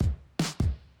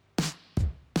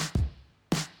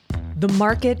The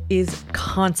market is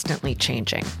constantly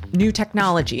changing. New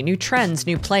technology, new trends,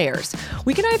 new players.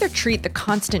 We can either treat the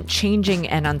constant changing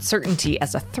and uncertainty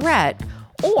as a threat,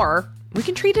 or we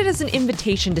can treat it as an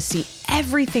invitation to see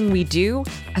everything we do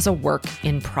as a work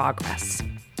in progress.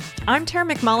 I'm Tara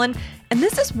McMullin, and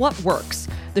this is What Works,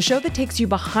 the show that takes you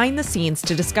behind the scenes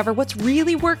to discover what's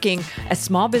really working as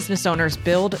small business owners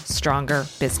build stronger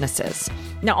businesses.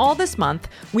 Now, all this month,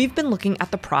 we've been looking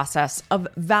at the process of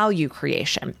value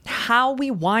creation, how we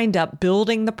wind up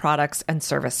building the products and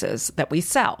services that we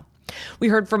sell. We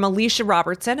heard from Alicia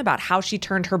Robertson about how she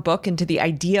turned her book into the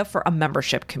idea for a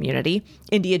membership community.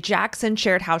 India Jackson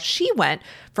shared how she went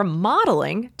from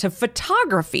modeling to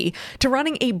photography to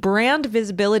running a brand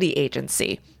visibility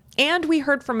agency. And we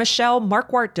heard from Michelle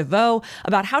Marquardt DeVoe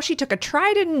about how she took a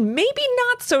tried and maybe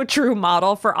not so true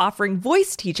model for offering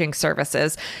voice teaching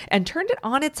services and turned it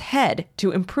on its head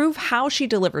to improve how she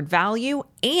delivered value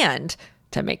and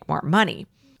to make more money.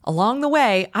 Along the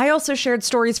way, I also shared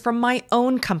stories from my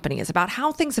own companies about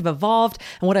how things have evolved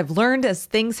and what I've learned as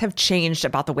things have changed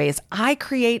about the ways I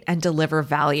create and deliver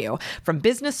value, from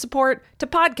business support to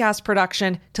podcast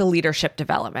production to leadership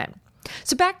development.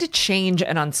 So back to change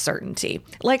and uncertainty.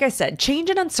 Like I said, change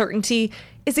and uncertainty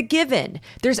is a given.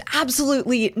 There's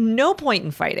absolutely no point in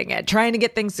fighting it, trying to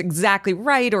get things exactly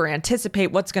right or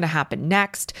anticipate what's going to happen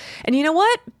next. And you know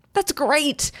what? That's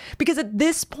great, because at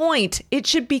this point, it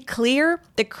should be clear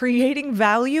that creating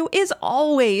value is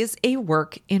always a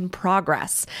work in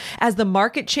progress. As the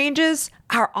market changes,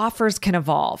 our offers can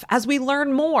evolve. As we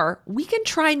learn more, we can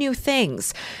try new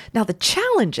things. Now, the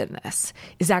challenge in this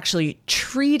is actually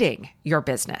treating your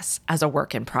business as a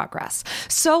work in progress.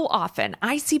 So often,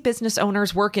 I see business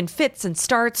owners work in fits and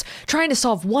starts, trying to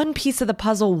solve one piece of the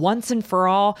puzzle once and for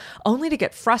all, only to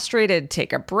get frustrated,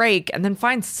 take a break, and then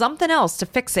find something else to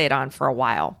fixate on for a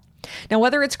while. Now,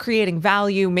 whether it's creating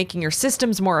value, making your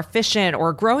systems more efficient,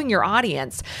 or growing your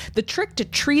audience, the trick to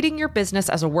treating your business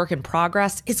as a work in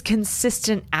progress is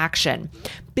consistent action.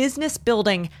 Business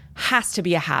building has to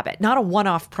be a habit, not a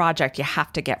one-off project you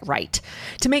have to get right.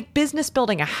 To make business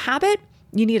building a habit,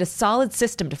 you need a solid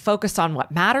system to focus on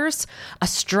what matters, a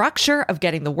structure of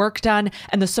getting the work done,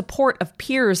 and the support of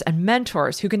peers and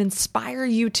mentors who can inspire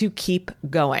you to keep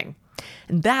going.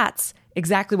 And that's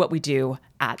exactly what we do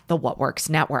at the What Works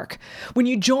Network. When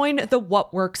you join the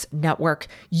What Works Network,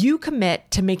 you commit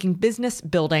to making business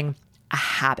building a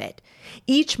habit.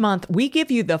 Each month, we give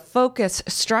you the focus,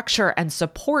 structure, and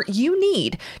support you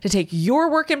need to take your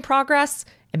work in progress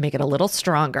and make it a little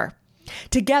stronger.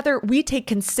 Together, we take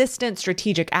consistent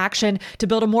strategic action to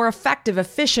build a more effective,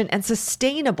 efficient, and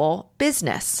sustainable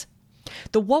business.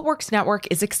 The What Works Network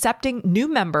is accepting new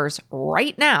members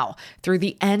right now through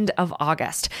the end of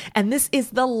August. And this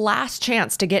is the last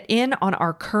chance to get in on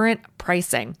our current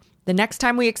pricing. The next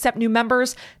time we accept new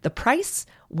members, the price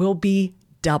will be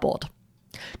doubled.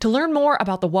 To learn more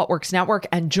about the What Works Network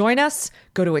and join us,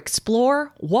 go to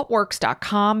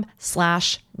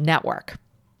explorewhatworks.com/network.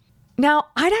 Now,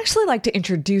 I'd actually like to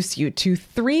introduce you to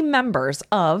 3 members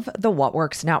of the What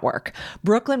Works Network.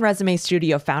 Brooklyn Resume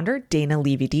Studio founder Dana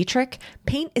Levy-Dietrich,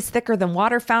 Paint is Thicker Than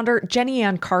Water founder Jenny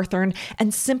Ann Carthorne,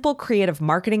 and Simple Creative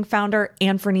Marketing founder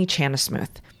Anthony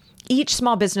Chanasmuth. Each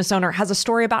small business owner has a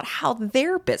story about how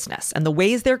their business and the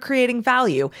ways they're creating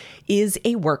value is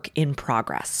a work in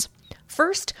progress.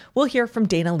 First, we'll hear from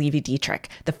Dana Levy-Dietrich,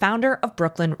 the founder of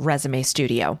Brooklyn Resume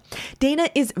Studio. Dana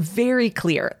is very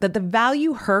clear that the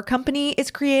value her company is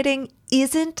creating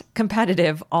isn't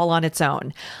competitive all on its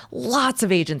own. Lots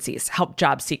of agencies help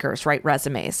job seekers write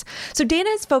resumes. So Dana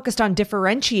is focused on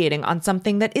differentiating on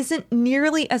something that isn't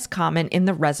nearly as common in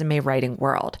the resume writing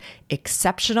world: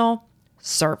 exceptional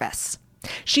service.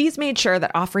 She's made sure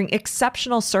that offering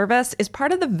exceptional service is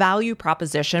part of the value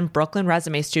proposition Brooklyn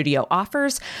Resume Studio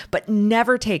offers, but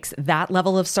never takes that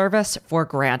level of service for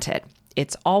granted.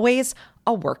 It's always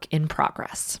a work in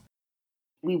progress.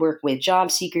 We work with job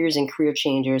seekers and career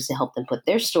changers to help them put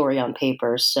their story on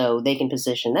paper so they can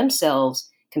position themselves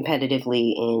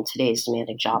competitively in today's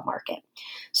demanding job market.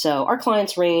 So our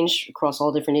clients range across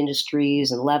all different industries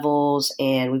and levels,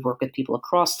 and we work with people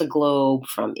across the globe,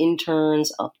 from interns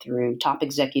up through top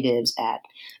executives at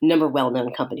a number of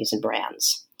well-known companies and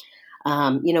brands.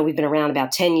 We've been around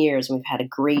about 10 years, and we've had a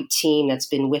great team that's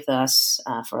been with us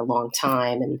for a long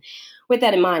time. And with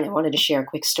that in mind, I wanted to share a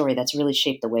quick story that's really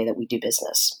shaped the way that we do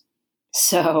business.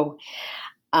 So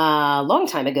a long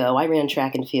time ago, I ran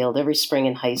track and field every spring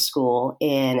in high school.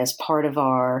 And as part of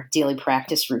our daily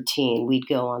practice routine, we'd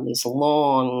go on these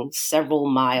long, several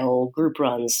mile group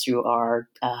runs through our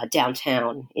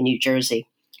downtown in New Jersey.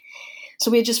 So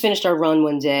we had just finished our run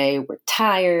one day. We're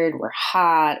tired, we're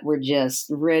hot, we're just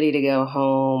ready to go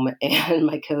home. And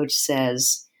my coach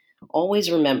says, always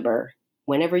remember,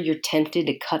 whenever you're tempted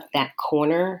to cut that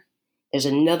corner, there's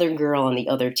another girl on the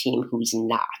other team who's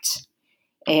not.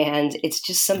 And it's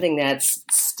just something that's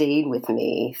stayed with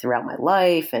me throughout my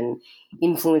life and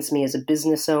influenced me as a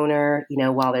business owner.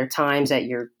 While there are times that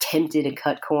you're tempted to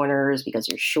cut corners because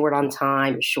you're short on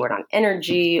time, you're short on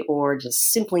energy, or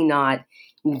just simply not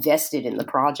invested in the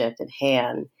project at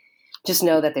hand, just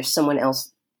know that there's someone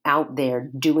else out there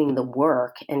doing the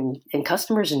work, and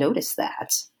customers notice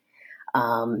that.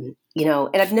 And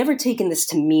I've never taken this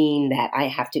to mean that I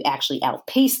have to actually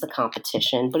outpace the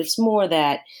competition, but it's more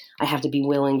that I have to be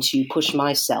willing to push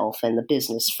myself and the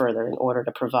business further in order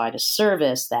to provide a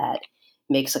service that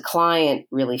makes a client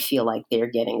really feel like they're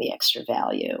getting the extra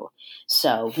value.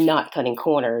 So not cutting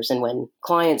corners. And when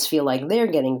clients feel like they're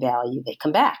getting value, they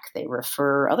come back, they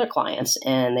refer other clients,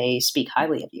 and they speak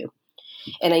highly of you.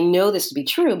 And I know this to be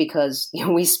true because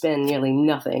we spend nearly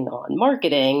nothing on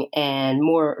marketing, and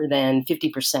more than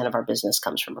 50% of our business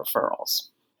comes from referrals.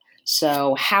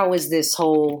 So how has this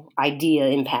whole idea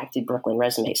impacted Brooklyn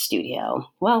Resume Studio?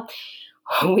 Well,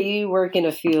 we work in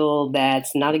a field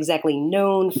that's not exactly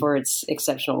known for its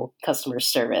exceptional customer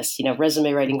service.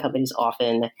 Resume writing companies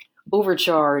often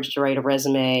overcharge to write a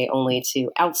resume only to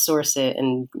outsource it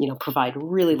and, provide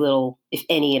really little, if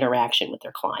any, interaction with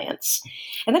their clients.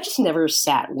 And that just never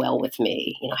sat well with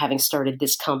me, having started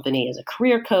this company as a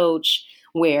career coach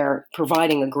where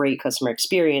providing a great customer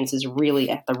experience is really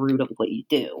at the root of what you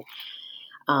do.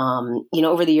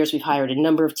 Over the years, we've hired a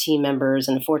number of team members,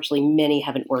 and unfortunately, many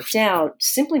haven't worked out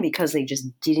simply because they just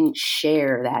didn't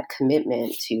share that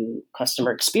commitment to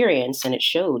customer experience, and it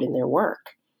showed in their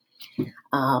work.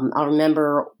 I'll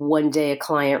remember one day a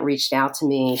client reached out to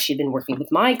me. She'd been working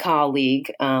with my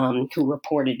colleague who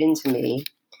reported into me.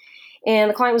 And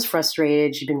the client was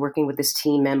frustrated. She'd been working with this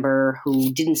team member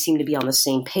who didn't seem to be on the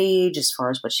same page as far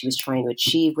as what she was trying to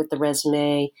achieve with the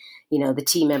resume. The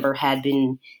team member had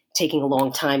been taking a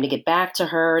long time to get back to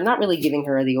her, not really giving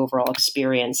her the overall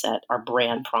experience that our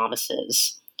brand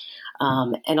promises.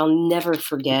 And I'll never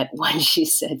forget what she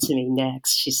said to me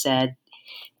next. She said,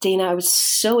 "Dana, I was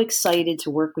so excited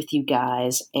to work with you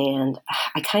guys, and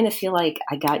I kind of feel like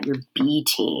I got your B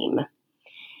team."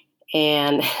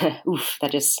 And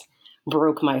that just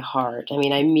broke my heart. I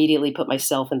immediately put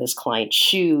myself in this client's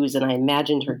shoes, and I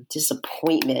imagined her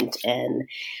disappointment, and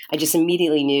I just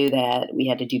immediately knew that we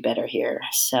had to do better here.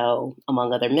 So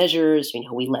among other measures,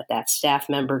 we let that staff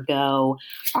member go.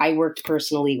 I worked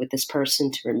personally with this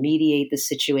person to remediate the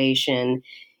situation.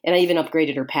 And I even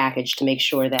upgraded her package to make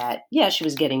sure that, she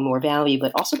was getting more value,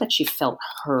 but also that she felt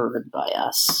heard by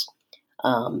us.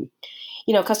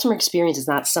 Customer experience is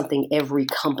not something every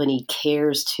company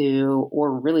cares to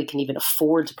or really can even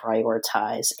afford to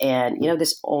prioritize. And,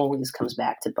 this always comes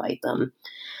back to bite them.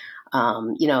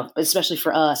 Especially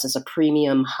for us as a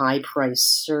premium high price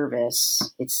service,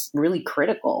 it's really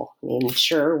critical.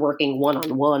 Sure, working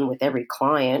one-on-one with every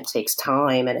client takes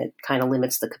time, and it kind of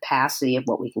limits the capacity of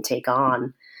what we can take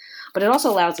on. But it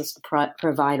also allows us to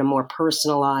provide a more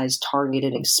personalized,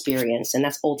 targeted experience. And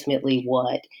that's ultimately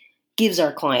what gives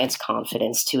our clients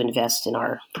confidence to invest in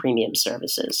our premium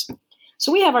services.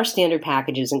 So we have our standard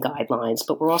packages and guidelines,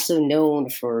 but we're also known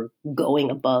for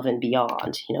going above and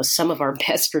beyond. Some of our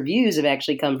best reviews have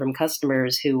actually come from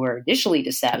customers who were initially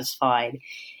dissatisfied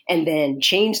and then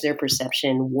changed their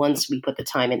perception once we put the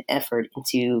time and effort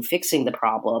into fixing the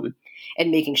problem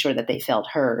and making sure that they felt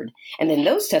heard. And then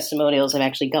those testimonials have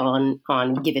actually gone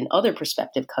on, given other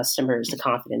prospective customers the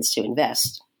confidence to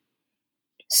invest.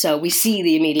 So we see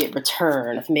the immediate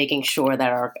return of making sure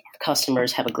that our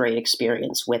customers have a great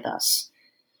experience with us.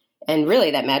 And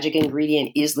really, that magic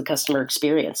ingredient is the customer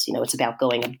experience. It's about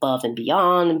going above and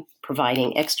beyond,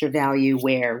 providing extra value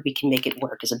where we can make it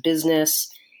work as a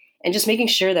business, and just making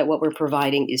sure that what we're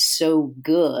providing is so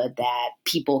good that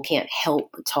people can't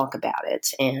help but talk about it.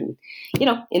 And,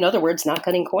 in other words, not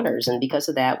cutting corners. And because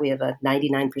of that, we have a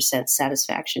 99%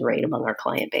 satisfaction rate among our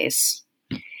client base.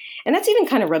 And that's even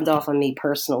kind of rubbed off on me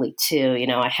personally, too.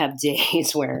 I have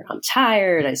days where I'm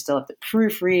tired. I still have to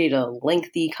proofread a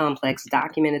lengthy, complex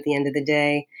document at the end of the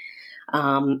day.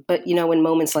 But, when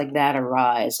moments like that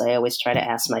arise, I always try to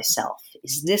ask myself,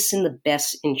 is this in the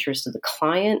best interest of the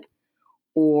client?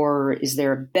 Or is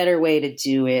there a better way to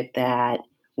do it that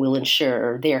will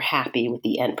ensure they're happy with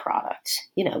the end product?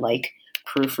 Like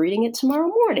proofreading it tomorrow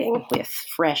morning with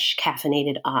fresh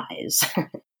caffeinated eyes.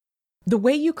 The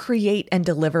way you create and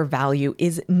deliver value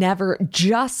is never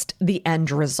just the end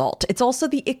result. It's also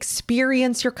the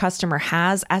experience your customer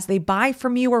has as they buy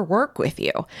from you or work with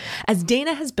you. As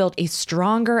Dana has built a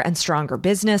stronger and stronger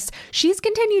business, she's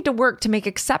continued to work to make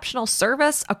exceptional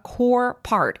service a core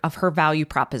part of her value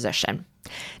proposition.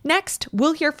 Next,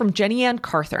 we'll hear from Jenny Ann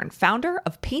Carthern, founder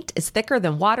of Paint is Thicker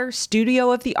Than Water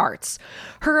Studio of the Arts.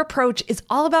 Her approach is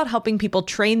all about helping people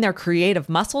train their creative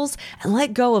muscles and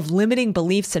let go of limiting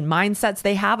beliefs and mindsets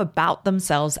they have about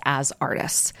themselves as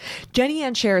artists. Jenny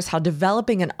Ann shares how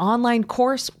developing an online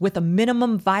course with a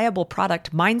minimum viable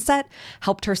product mindset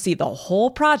helped her see the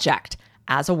whole project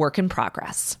as a work in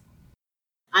progress.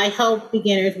 I help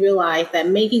beginners realize that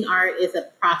making art is a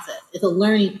process. It's a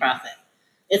learning process.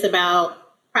 It's about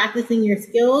practicing your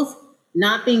skills,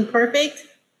 not being perfect,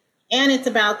 and it's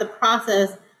about the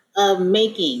process of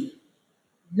making,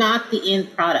 not the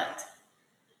end product.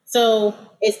 So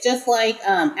it's just like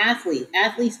athletes.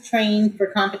 Athletes train for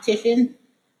competition,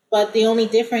 but the only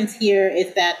difference here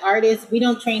is that artists, we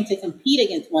don't train to compete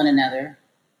against one another.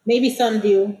 Maybe some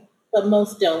do, but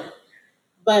most don't.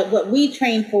 But what we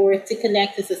train for is to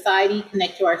connect to society,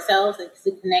 connect to ourselves, and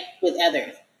to connect with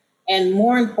others. And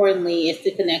more importantly, is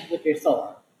to connect with your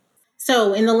soul.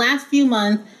 So in the last few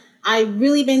months, I've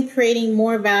really been creating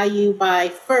more value by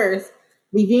first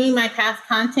reviewing my past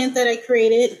content that I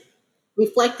created,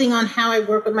 reflecting on how I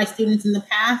work with my students in the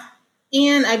past,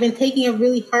 and I've been taking a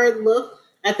really hard look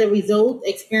at the results,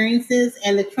 experiences,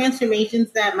 and the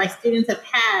transformations that my students have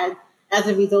had as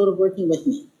a result of working with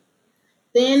me.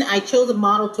 Then I chose a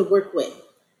model to work with.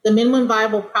 The minimum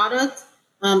viable product,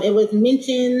 it was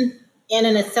mentioned in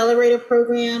an accelerator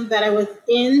program that I was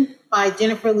in by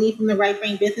Jennifer Lee from the Right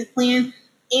Brain Business Plan,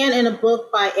 and in a book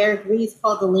by Eric Ries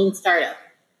called The Lean Startup.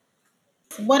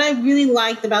 What I really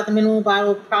liked about the minimum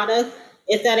viable product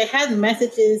is that it had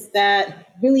messages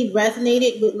that really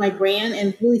resonated with my brand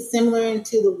and really similar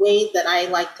into the way that I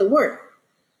like to work.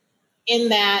 In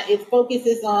that it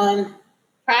focuses on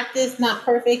practice, not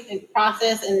perfect, and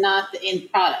process, and not the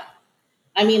end product.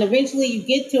 I mean, eventually you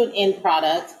get to an end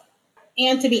product.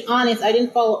 And to be honest, I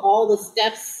didn't follow all the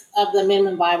steps of the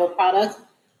minimum viable product,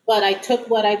 but I took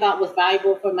what I thought was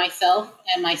valuable for myself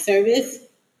and my service,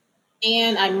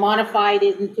 and I modified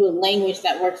it into a language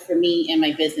that works for me and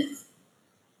my business.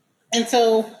 And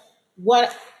so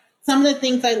some of the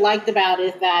things I liked about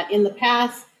it is that in the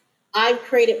past, I've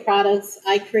created products,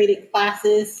 I created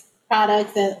classes,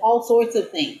 products, and all sorts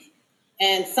of things.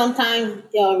 And sometimes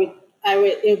it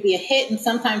would be a hit, and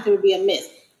sometimes it would be a miss.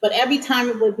 But every time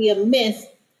it would be a miss,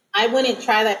 I wouldn't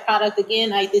try that product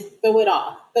again. I just throw it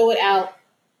out,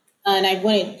 and I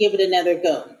wouldn't give it another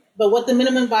go. But what the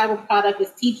minimum viable product is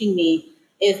teaching me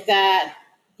is that,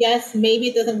 yes, maybe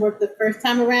it doesn't work the first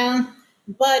time around,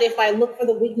 but if I look for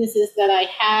the weaknesses that I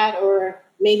had, or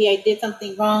maybe I did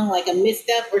something wrong, like a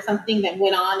misstep or something that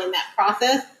went on in that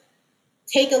process,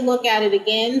 take a look at it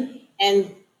again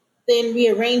and then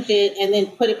rearrange it and then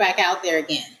put it back out there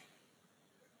again.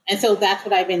 And so that's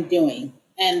what I've been doing.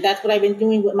 And that's what I've been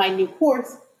doing with my new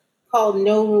course called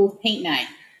No Rules Paint Night.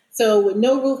 So with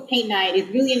No Rules Paint Night is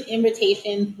really an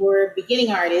invitation for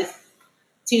beginning artists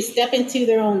to step into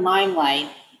their own limelight.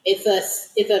 It's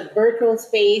a virtual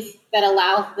space that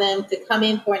allows them to come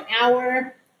in for an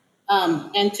hour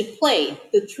and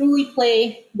to truly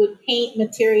play with paint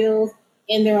materials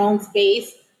in their own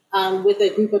space with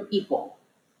a group of people.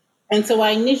 And so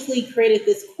I initially created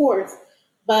this course,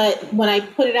 but when I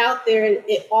put it out there,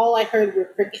 all I heard were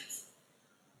crickets.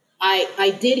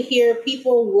 I did hear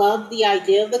people love the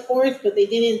idea of the course, but they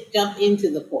didn't jump into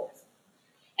the course.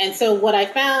 And so what I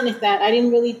found is that I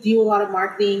didn't really do a lot of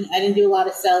marketing. I didn't do a lot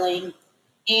of selling.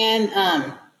 And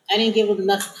I didn't give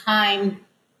enough time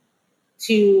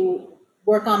to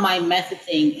work on my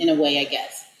messaging in a way, I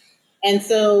guess. And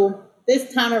so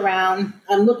this time around,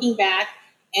 I'm looking back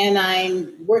and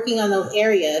I'm working on those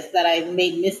areas that I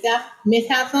made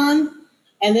mishaps on.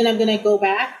 And then I'm going to go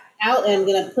back out and I'm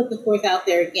going to put the course out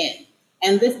there again.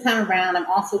 And this time around, I'm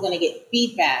also going to get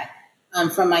feedback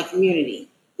from my community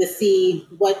to see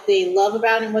what they love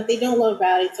about it and what they don't love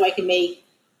about it, so I can make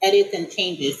edits and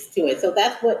changes to it. So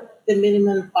that's what the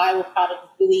minimum viable product is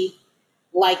really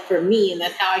like for me, and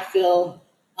that's how I feel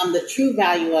the true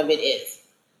value of it is.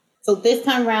 So this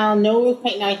time around, No Rules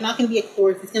Paint Night is not going to be a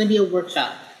course. It's going to be a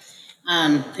workshop.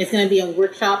 It's going to be a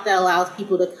workshop that allows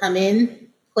people to come in,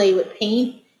 play with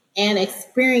paint, and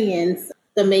experience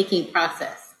the making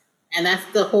process. And that's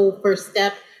the whole first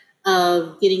step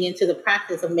of getting into the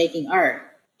practice of making art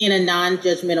in a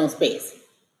non-judgmental space.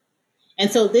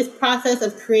 And so this process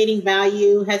of creating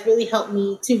value has really helped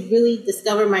me to really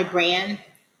discover my brand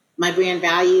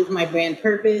values, my brand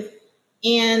purpose,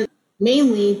 and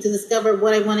mainly to discover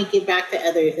what I want to give back to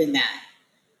others in that,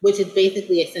 which is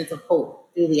basically a sense of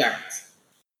hope through the arts.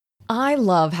 I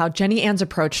love how Jenny Ann's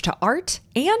approach to art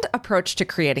and approach to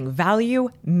creating value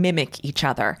mimic each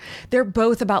other. They're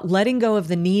both about letting go of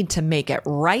the need to make it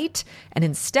right and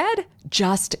instead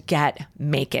just get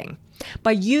making.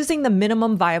 By using the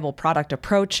minimum viable product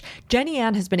approach, Jenny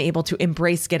Ann has been able to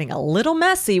embrace getting a little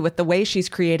messy with the way she's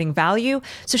creating value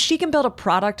so she can build a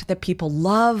product that people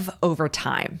love over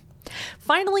time.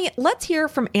 Finally, let's hear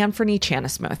from Anthony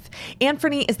Chanismuth.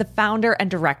 Anthony is the founder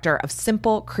and director of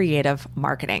Simple Creative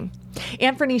Marketing.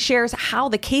 Anthony shares how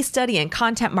the case study and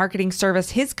content marketing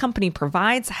service his company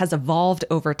provides has evolved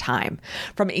over time,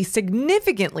 from a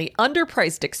significantly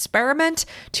underpriced experiment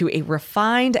to a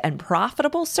refined and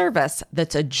profitable service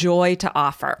that's a joy to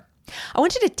offer. I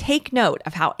want you to take note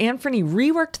of how Anthony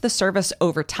reworked the service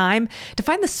over time to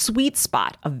find the sweet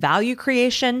spot of value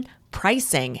creation,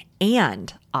 pricing,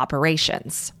 and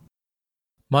operations.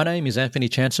 My name is Anthony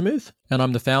Chanismuth, and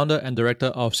I'm the founder and director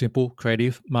of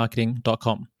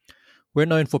SimpleCreativeMarketing.com. We're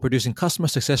known for producing customer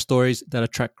success stories that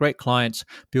attract great clients,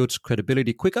 builds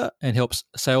credibility quicker, and helps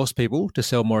salespeople to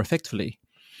sell more effectively.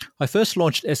 I first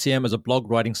launched SEM as a blog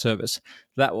writing service.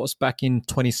 That was back in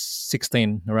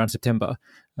 2016, around September.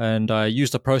 And I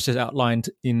used a process outlined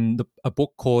in a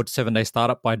book called 7-Day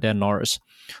Startup by Dan Norris.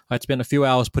 I'd spent a few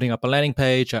hours putting up a landing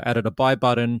page. I added a buy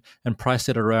button and priced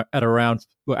it at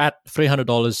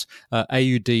 $300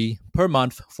 AUD per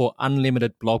month for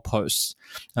unlimited blog posts.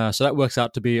 So that works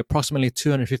out to be approximately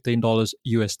 $215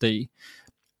 USD.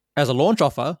 As a launch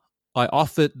offer, I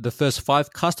offered the first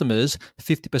 5 customers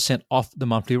 50% off the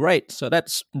monthly rate. So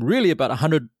that's really about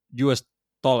 $100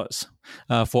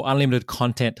 for unlimited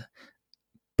content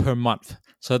per month.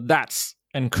 So that's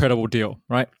an incredible deal,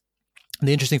 right?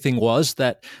 The interesting thing was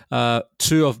that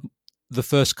 2 of the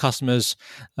first customers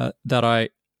that I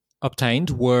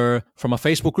obtained were from a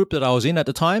Facebook group that I was in at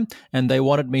the time, and they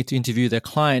wanted me to interview their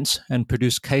clients and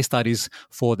produce case studies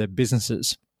for their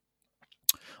businesses.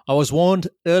 I was warned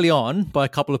early on by a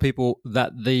couple of people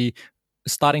that the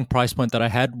starting price point that I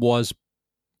had was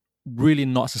really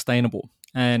not sustainable.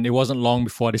 And it wasn't long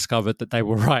before I discovered that they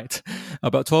were right.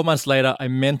 About 12 months later, a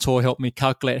mentor helped me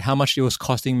calculate how much it was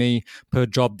costing me per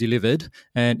job delivered.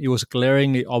 And it was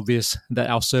glaringly obvious that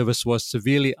our service was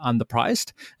severely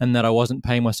underpriced and that I wasn't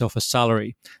paying myself a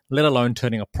salary, let alone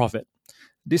turning a profit.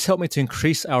 This helped me to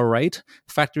increase our rate,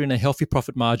 factor in a healthy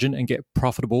profit margin, and get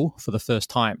profitable for the first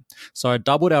time. So I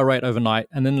doubled our rate overnight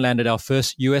and then landed our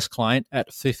first US client at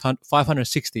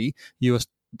 $560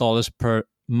 per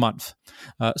month.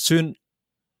 Soon,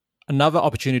 another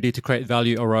opportunity to create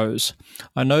value arose.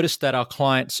 I noticed that our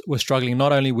clients were struggling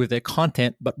not only with their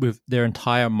content, but with their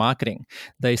entire marketing.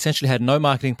 They essentially had no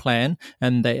marketing plan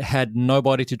and they had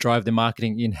nobody to drive their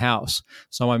marketing in-house.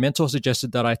 So my mentor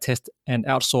suggested that I test an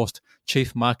outsourced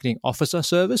chief marketing officer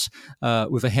service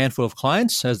with a handful of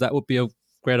clients, as that would be of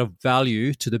greater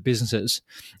value to the businesses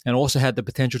and also had the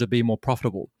potential to be more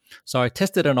profitable. So I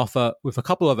tested an offer with a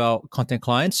couple of our content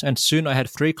clients, and soon I had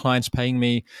 3 clients paying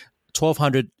me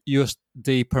 $1,200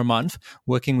 USD per month,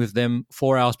 working with them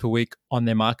 4 hours per week on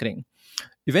their marketing.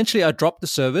 Eventually, I dropped the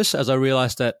service as I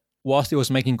realized that whilst it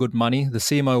was making good money, the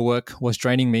CMO work was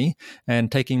draining me and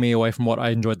taking me away from what I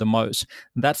enjoyed the most.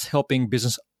 That's helping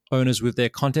business owners with their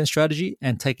content strategy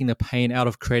and taking the pain out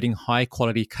of creating high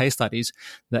quality case studies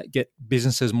that get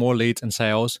businesses more leads and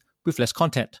sales with less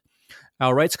content.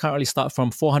 Our rates currently start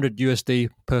from $400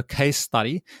 USD per case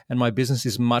study, and my business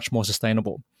is much more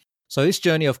sustainable. So this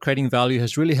journey of creating value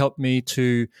has really helped me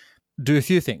to do a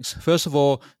few things. First of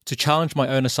all, to challenge my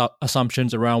own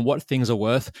assumptions around what things are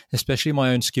worth, especially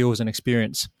my own skills and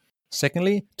experience.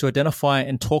 Secondly, to identify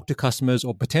and talk to customers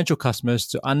or potential customers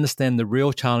to understand the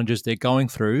real challenges they're going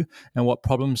through and what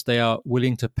problems they are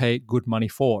willing to pay good money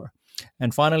for.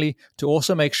 And finally, to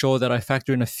also make sure that I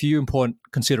factor in a few important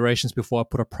considerations before I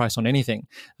put a price on anything.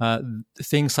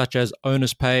 Things such as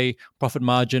owner's pay, profit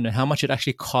margin, and how much it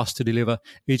actually costs to deliver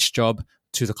each job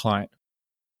to the client.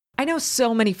 I know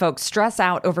so many folks stress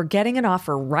out over getting an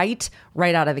offer right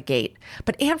out of the gate.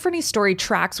 But Anthony's story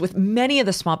tracks with many of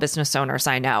the small business owners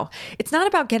I know. It's not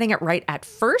about getting it right at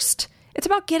first. It's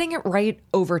about getting it right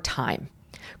over time.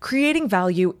 Creating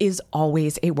value is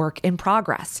always a work in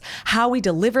progress. How we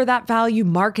deliver that value,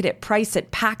 market it, price it,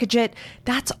 package it,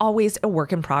 that's always a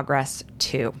work in progress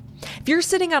too. If you're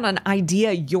sitting on an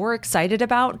idea you're excited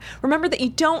about, remember that you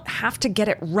don't have to get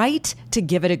it right to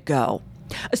give it a go.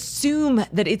 Assume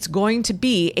that it's going to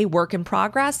be a work in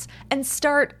progress and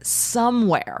start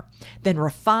somewhere. Then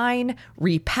refine,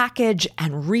 repackage,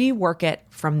 and rework it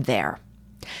from there.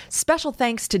 Special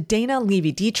thanks to Dana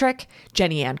Levy-Dietrich,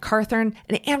 Jenny Ann Carthern,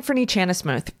 and Anthony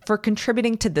Chanismuth for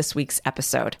contributing to this week's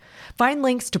episode. Find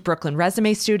links to Brooklyn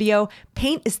Resume Studio,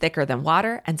 Paint is Thicker Than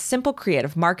Water, and Simple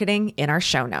Creative Marketing in our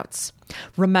show notes.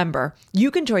 Remember,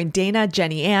 you can join Dana,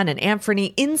 Jenny Ann, and Anthony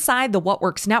inside the What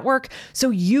Works Network so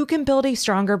you can build a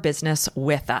stronger business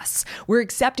with us. We're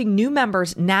accepting new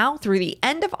members now through the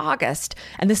end of August,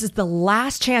 and this is the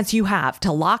last chance you have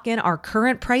to lock in our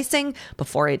current pricing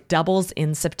before it doubles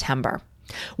in September.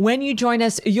 When you join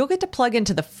us, you'll get to plug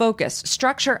into the focus,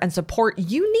 structure, and support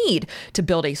you need to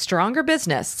build a stronger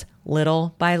business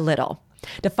little by little.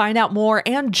 To find out more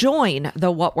and join the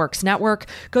What Works Network,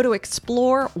 go to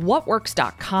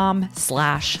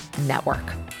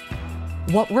explorewhatworks.com/network.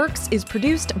 What Works is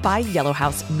produced by Yellow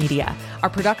House Media. Our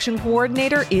production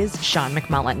coordinator is Sean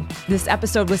McMullen. This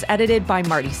episode was edited by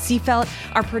Marty Seafelt.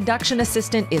 Our production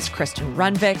assistant is Kristen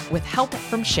Runvik with help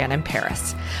from Shannon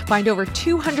Paris. Find over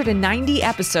 290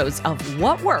 episodes of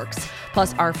What Works,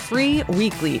 plus our free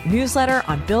weekly newsletter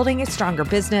on building a stronger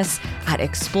business at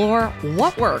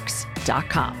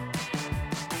explorewhatworks.com.